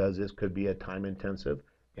because this could be a time-intensive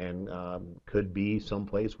and could be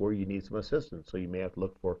someplace where you need some assistance. So you may have to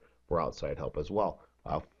look for outside help as well.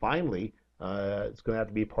 Finally, it's going to have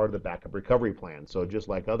to be part of the backup recovery plan. So just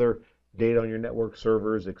like other data on your network,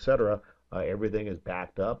 servers, etc., everything is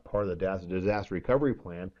backed up, part of the disaster recovery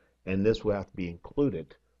plan, and this will have to be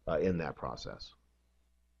included in that process.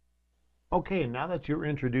 Okay, now that you're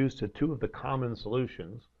introduced to two of the common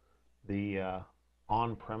solutions, the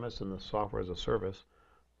on-premise and the software as a service,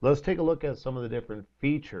 let's take a look at some of the different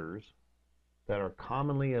features that are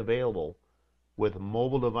commonly available with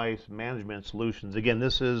mobile device management solutions. Again,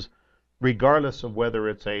 this is regardless of whether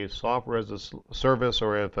it's a software as a service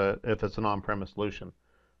or if it's an on-premise solution.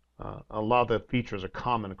 A lot of the features are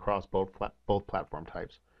common across both platform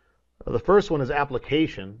types. The first one is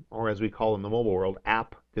application, or as we call in the mobile world,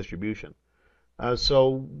 app distribution.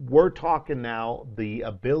 So we're talking now the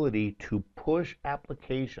ability to push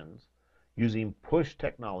applications using push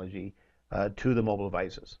technology to the mobile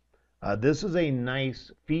devices. This is a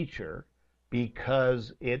nice feature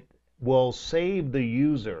because it will save the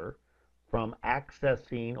user from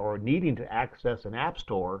accessing or needing to access an app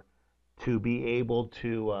store to be able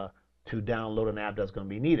to download an app that's going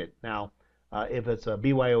to be needed. Now, if it's a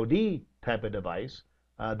BYOD type of device,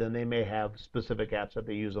 then they may have specific apps that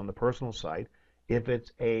they use on the personal side. If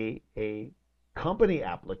it's a company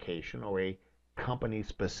application or a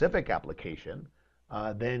company-specific application,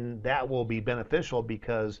 then that will be beneficial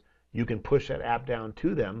because you can push that app down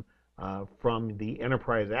to them from the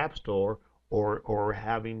enterprise app store, or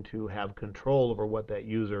having to have control over what that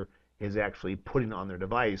user is actually putting on their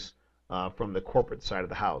device from the corporate side of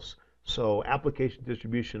the house. So application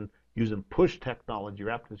distribution using push technology or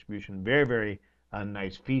app distribution, very, very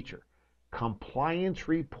nice feature. Compliance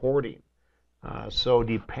reporting. So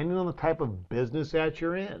depending on the type of business that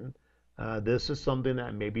you're in, this is something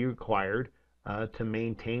that may be required to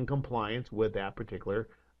maintain compliance with that particular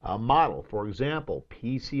model. For example,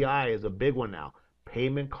 PCI is a big one now.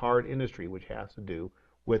 Payment card industry, which has to do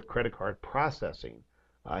with credit card processing.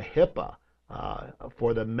 HIPAA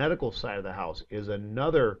for the medical side of the house is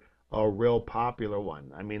another real popular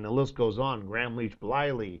one. I mean, the list goes on. Graham Leach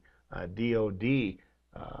Bliley, DOD,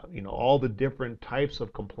 all the different types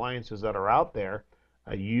of compliances that are out there.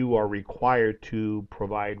 You are required to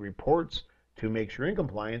provide reports to make sure you're in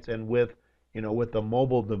compliance. And with the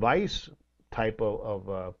mobile device type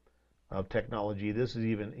of technology, this is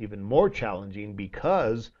even more challenging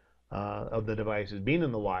because of the devices being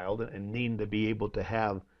in the wild and needing to be able to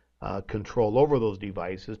have control over those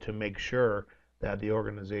devices to make sure that the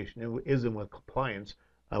organization is in compliance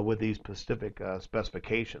with these specific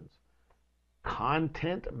specifications.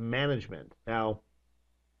 Content management. Now,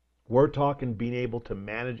 we're talking being able to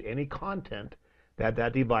manage any content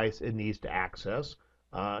that device needs to access,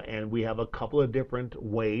 and we have a couple of different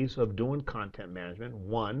ways of doing content management.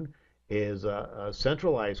 One is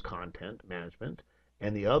centralized content management,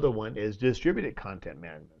 and the other one is distributed content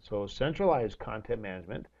management. So centralized content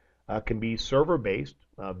management can be server-based,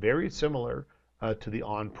 very similar to the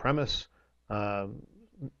on-premise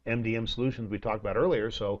MDM solutions we talked about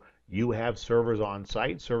earlier. So you have servers on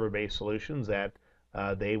site, server-based solutions that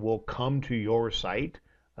they will come to your site,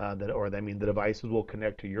 the devices will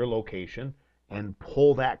connect to your location and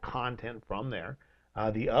pull that content from there.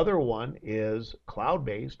 The other one is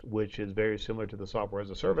cloud-based, which is very similar to the software as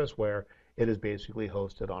a service, where it is basically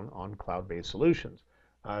hosted on cloud-based solutions.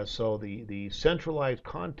 So the centralized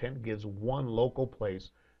content gives one local place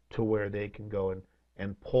to where they can go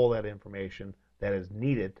and pull that information that is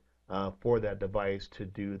needed for that device to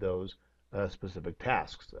do those specific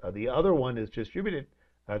tasks. The other one is distributed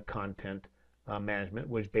content management,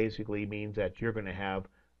 which basically means that you're going to have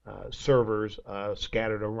servers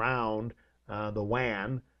scattered around the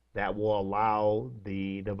WAN that will allow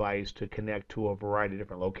the device to connect to a variety of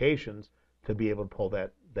different locations to be able to pull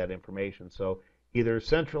that information. So either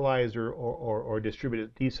centralized or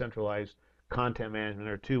distributed, decentralized content management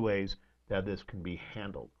are two ways that this can be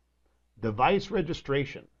handled. Device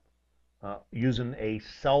registration, using a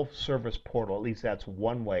self-service portal. At least that's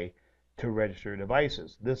one way to register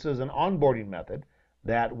devices. This is an onboarding method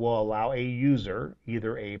that will allow a user,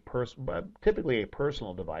 either typically a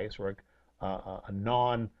personal device or a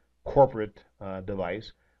non-corporate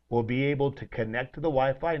device, will be able to connect to the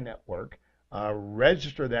Wi-Fi network,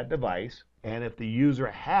 register that device, and if the user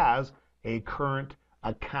has a current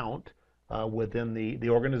account within the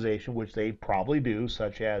organization, which they probably do,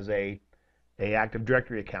 such as a Active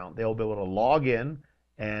Directory account, they'll be able to log in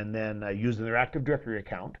and then using their Active Directory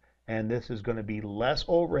account, and this is going to be less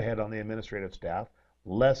overhead on the administrative staff,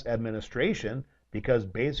 less administration, because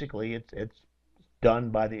basically it's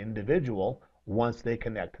done by the individual once they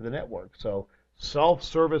connect to the network. So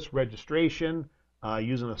self-service registration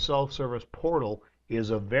using a self-service portal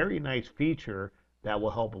is a very nice feature that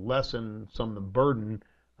will help lessen some of the burden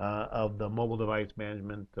of the mobile device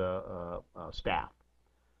management staff.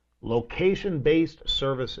 Location-based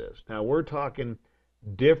services. Now we're talking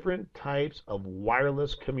different types of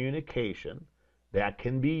wireless communication that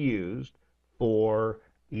can be used for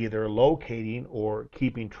either locating or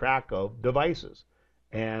keeping track of devices.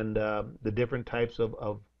 And the different types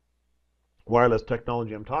of wireless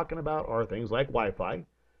technology I'm talking about are things like Wi-Fi,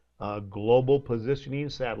 global positioning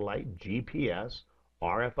satellite, GPS,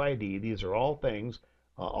 RFID. These are all things,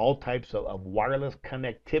 all types of wireless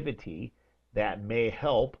connectivity that may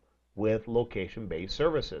help with location-based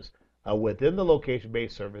services. Within the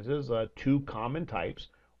location-based services, two common types.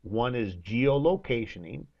 One is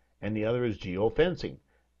geolocationing and the other is geofencing.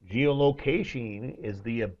 Geolocationing is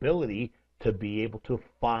the ability to be able to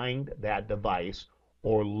find that device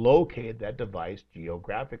or locate that device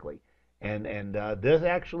geographically. And this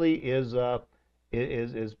actually is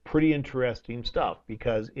pretty interesting stuff,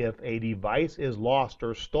 because if a device is lost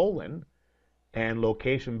or stolen and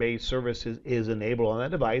location-based services is enabled on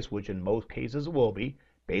that device, which in most cases it will be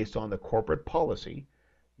based on the corporate policy,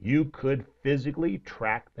 you could physically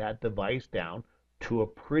track that device down to a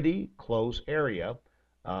pretty close area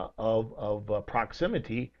of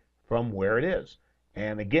proximity from where it is.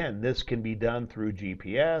 And again, this can be done through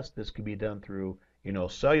GPS. This can be done through,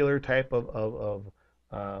 cellular type of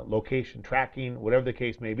location tracking, whatever the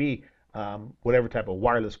case may be, whatever type of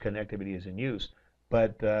wireless connectivity is in use.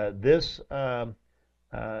 But this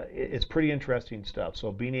it's pretty interesting stuff.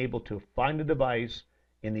 So being able to find a device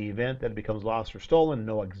in the event that it becomes lost or stolen,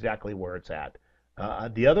 know exactly where it's at.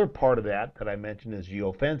 The other part of that I mentioned is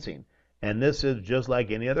geofencing. And this is just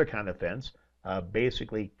like any other kind of fence,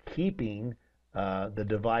 basically keeping the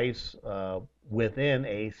device within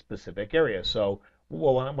a specific area. So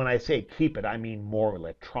when I say keep it, I mean more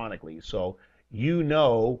electronically. So you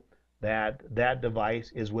know that that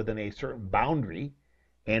device is within a certain boundary,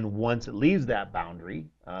 and once it leaves that boundary,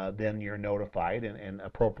 then you're notified and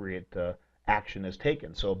appropriate action is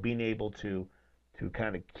taken. So being able to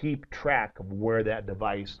kind of keep track of where that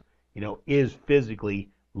device, is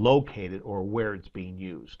physically located or where it's being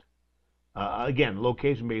used. Again,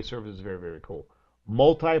 location-based service is very, very cool.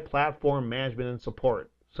 Multi-platform management and support.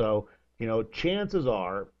 So, chances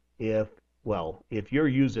are if you're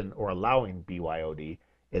using or allowing BYOD,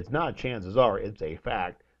 it's not chances are, it's a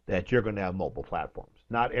fact that you're going to have multiple platforms.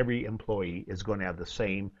 Not every employee is going to have the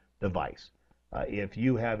same device. If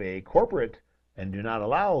you have a corporate and do not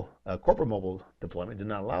allow corporate mobile deployment, do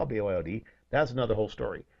not allow BYOD, that's another whole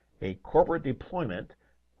story. A corporate deployment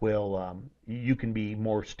will, you can be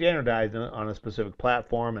more standardized on a specific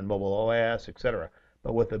platform and mobile OS, etc.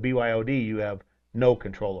 But with the BYOD, you have no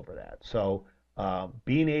control over that. So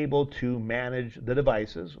being able to manage the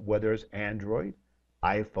devices, whether it's Android,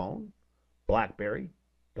 iPhone, BlackBerry,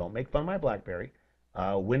 don't make fun of my BlackBerry,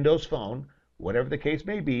 Windows Phone, whatever the case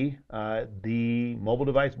may be, the mobile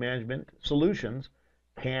device management solutions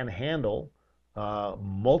can handle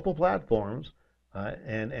multiple platforms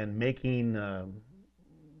and making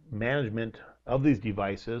management of these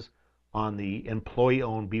devices on the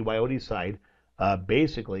employee-owned BYOD side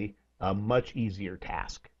basically a much easier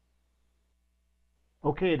task.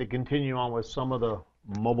 Okay, to continue on with some of the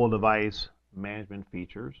mobile device management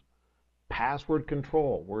features, password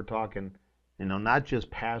control. We're talking, not just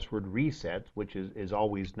password resets, which is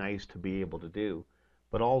always nice to be able to do,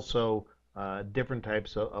 but also different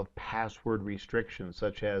types of password restrictions,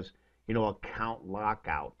 such as, account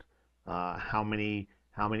lockout. How many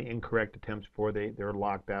incorrect attempts before they're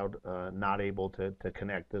locked out, not able to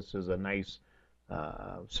connect. This is a nice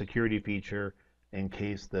security feature in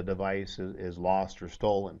case the device is lost or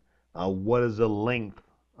stolen. What is the length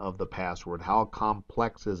of the password? How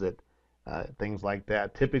complex is it? Things like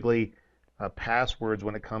that. Typically, passwords,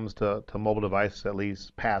 when it comes to mobile devices, at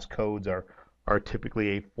least passcodes, are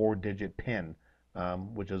typically a 4-digit PIN,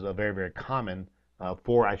 which is a very, very common,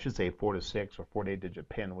 4 to 6 or 4 to 8-digit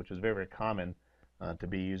PIN, which is very, very common to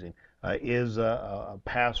be using. Is a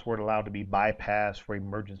password allowed to be bypassed for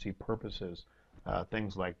emergency purposes?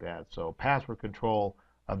 Things like that. So password control,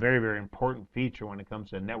 a very, very important feature when it comes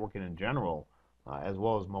to networking in general, as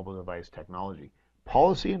well as mobile device technology.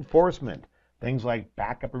 Policy enforcement, things like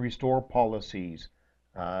backup and restore policies.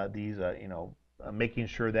 These, making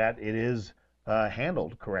sure that it is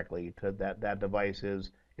handled correctly, that device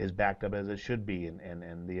is backed up as it should be,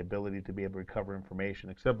 and the ability to be able to recover information.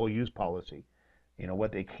 Acceptable use policy,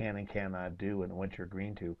 what they can and cannot do and what you're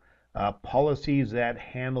agreeing to. Policies that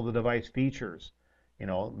handle the device features.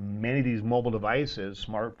 Many of these mobile devices,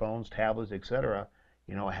 smartphones, tablets, etc.,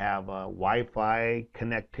 have Wi-Fi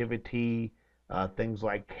connectivity, things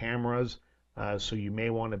like cameras. So you may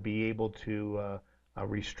want to be able to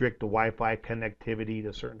restrict the Wi-Fi connectivity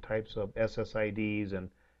to certain types of SSIDs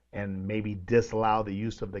and maybe disallow the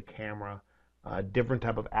use of the camera. Different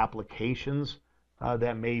type of applications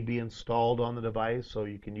that may be installed on the device, so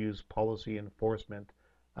you can use policy enforcement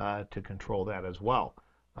to control that as well.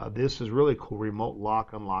 This is really cool, remote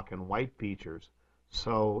lock, unlock, and wipe features.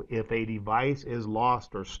 So if a device is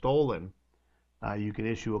lost or stolen, you can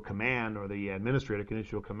issue a command, or the administrator can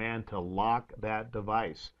issue a command to lock that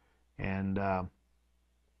device and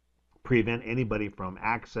prevent anybody from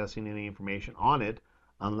accessing any information on it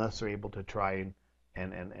unless they're able to try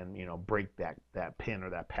and break that pin or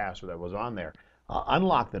that password that was on there.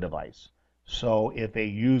 Unlock the device. So if a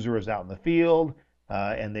user is out in the field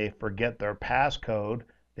and they forget their passcode,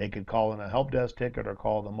 they could call in a help desk ticket or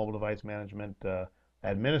call the mobile device management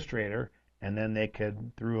administrator, and then they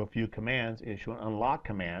could, through a few commands, issue an unlock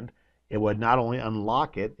command. It would not only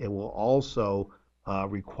unlock it, it will also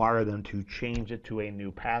require them to change it to a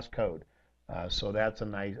new passcode. So that's a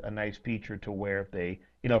nice feature to where if they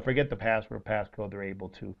forget the passcode, they're able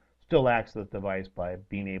to still access the device by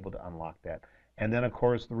being able to unlock that. And then, of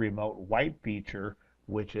course, the remote wipe feature,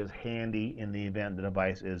 which is handy in the event the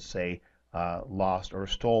device is, say, lost or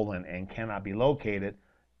stolen and cannot be located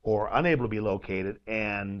or unable to be located,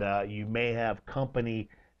 and you may have company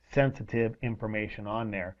sensitive information on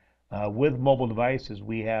there. With mobile devices,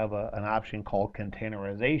 we have an option called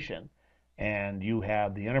containerization, and you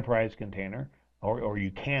have the enterprise container, or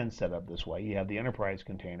you can set up this way. You have the enterprise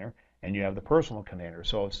container and you have the personal container.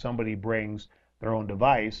 So if somebody brings their own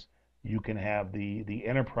device, you can have the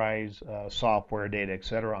enterprise software, data,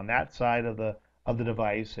 etc. on that side of the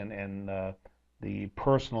device, and the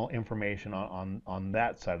personal information on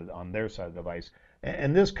that side on their side of the device.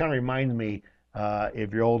 And this kind of reminds me,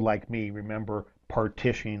 if you're old like me, remember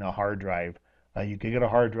partitioning a hard drive. You could get a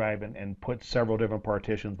hard drive and put several different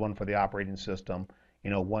partitions, one for the operating system,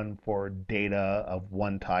 one for data of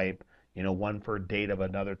one type, one for data of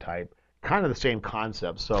another type. Kind of the same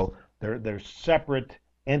concept. So they're separate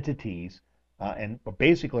entities, but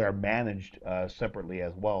basically are managed separately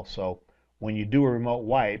as well. So when you do a remote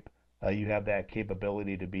wipe, you have that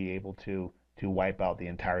capability to be able to wipe out the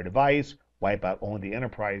entire device, wipe out only the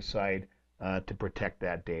enterprise side to protect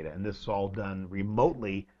that data. And this is all done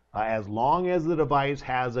remotely as long as the device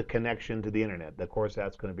has a connection to the internet. Of course,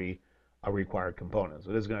 that's going to be a required component.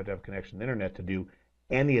 So it is going to have connection to the internet to do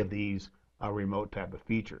any of these remote type of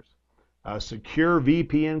features. Secure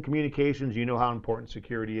VPN communications, you know how important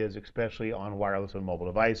security is, especially on wireless and mobile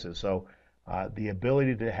devices. So the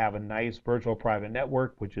ability to have a nice virtual private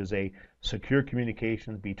network, which is a secure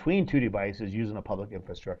communications between two devices using a public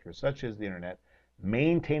infrastructure such as the internet,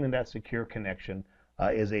 maintaining that secure connection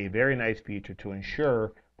is a very nice feature to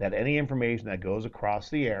ensure that any information that goes across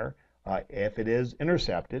the air, if it is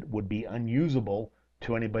intercepted, would be unusable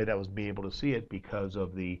to anybody that was be able to see it because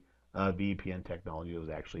of the VPN technology that was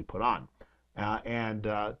actually put on. And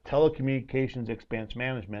telecommunications expense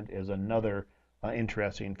management is another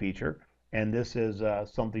interesting feature. And this is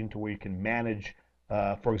something to where you can manage,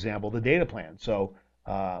 for example, the data plan. So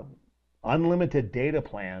unlimited data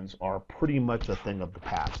plans are pretty much a thing of the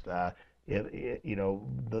past. The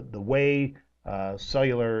way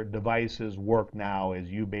cellular devices work now is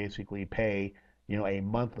you basically pay a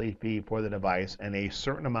monthly fee for the device and a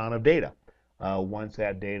certain amount of data. Once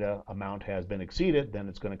that data amount has been exceeded, then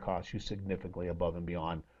it's going to cost you significantly above and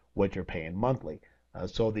beyond what you're paying monthly.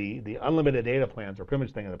 So the unlimited data plans are pretty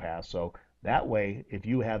much a thing of the past. So that way, if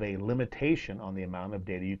you have a limitation on the amount of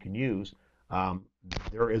data you can use,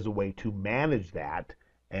 there is a way to manage that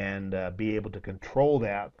and be able to control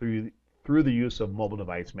that through the use of mobile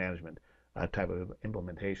device management type of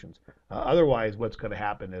implementations. Otherwise, what's going to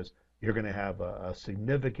happen is you're going to have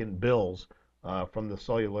significant bills from the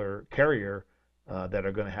cellular carrier that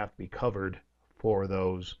are going to have to be covered for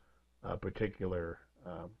those particular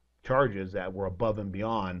charges that were above and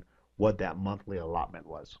beyond what that monthly allotment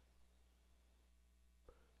was.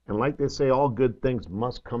 And like they say, all good things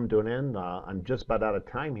must come to an end. I'm just about out of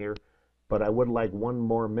time here, but I would like one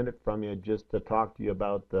more minute from you just to talk to you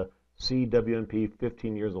about the CWNP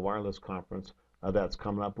 15 Years of Wireless Conference that's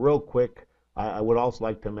coming up. Real quick, I would also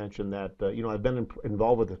like to mention that I've been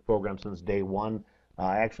involved with this program since day one.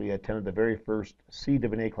 I actually attended the very first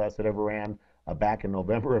CWNA class that ever ran back in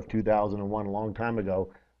November of 2001, a long time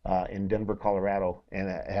ago, in Denver, Colorado, and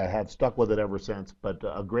I have stuck with it ever since. But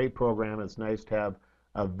a great program. It's nice to have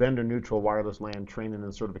a vendor-neutral wireless LAN training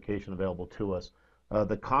and certification available to us.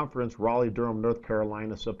 The conference, Raleigh-Durham, North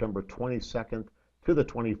Carolina, September 22nd to the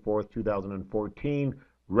 24th, 2014.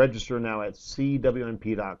 Register now at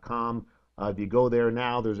cwnp.com. If you go there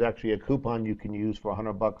now, there's actually a coupon you can use for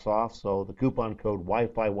 $100 off. So the coupon code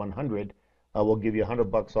Wi-Fi100 will give you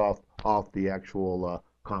 $100 off the actual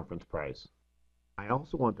conference price. I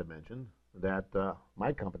also want to mention that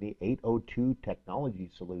my company, 802 Technology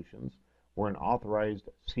Solutions, we're an authorized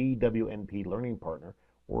CWNP learning partner.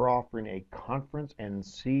 We're offering a conference and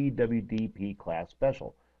CWDP class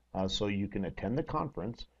special. So you can attend the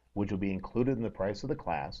conference, which will be included in the price of the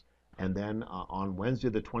class. And then on Wednesday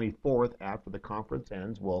the 24th, after the conference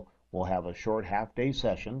ends, we'll have a short half-day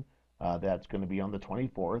session that's going to be on the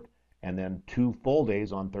 24th, and then 2 full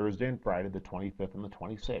days on Thursday and Friday, the 25th and the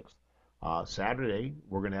 26th. Saturday,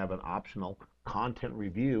 we're going to have an optional content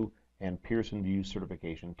review and Pearson VUE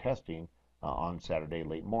certification testing on Saturday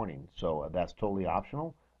late morning. So that's totally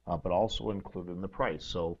optional, but also included in the price.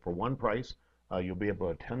 So for one price, you'll be able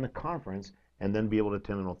to attend the conference and then be able to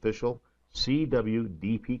attend an official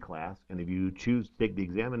CWDP class, and if you choose to take the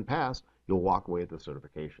exam and pass, you'll walk away with the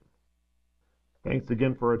certification. Thanks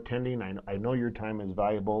again for attending. I know your time is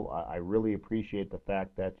valuable. I really appreciate the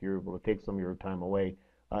fact that you're able to take some of your time away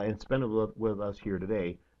and spend it with us here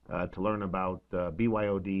today. to learn about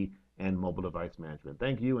BYOD and mobile device management.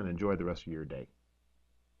 Thank you and enjoy the rest of your day.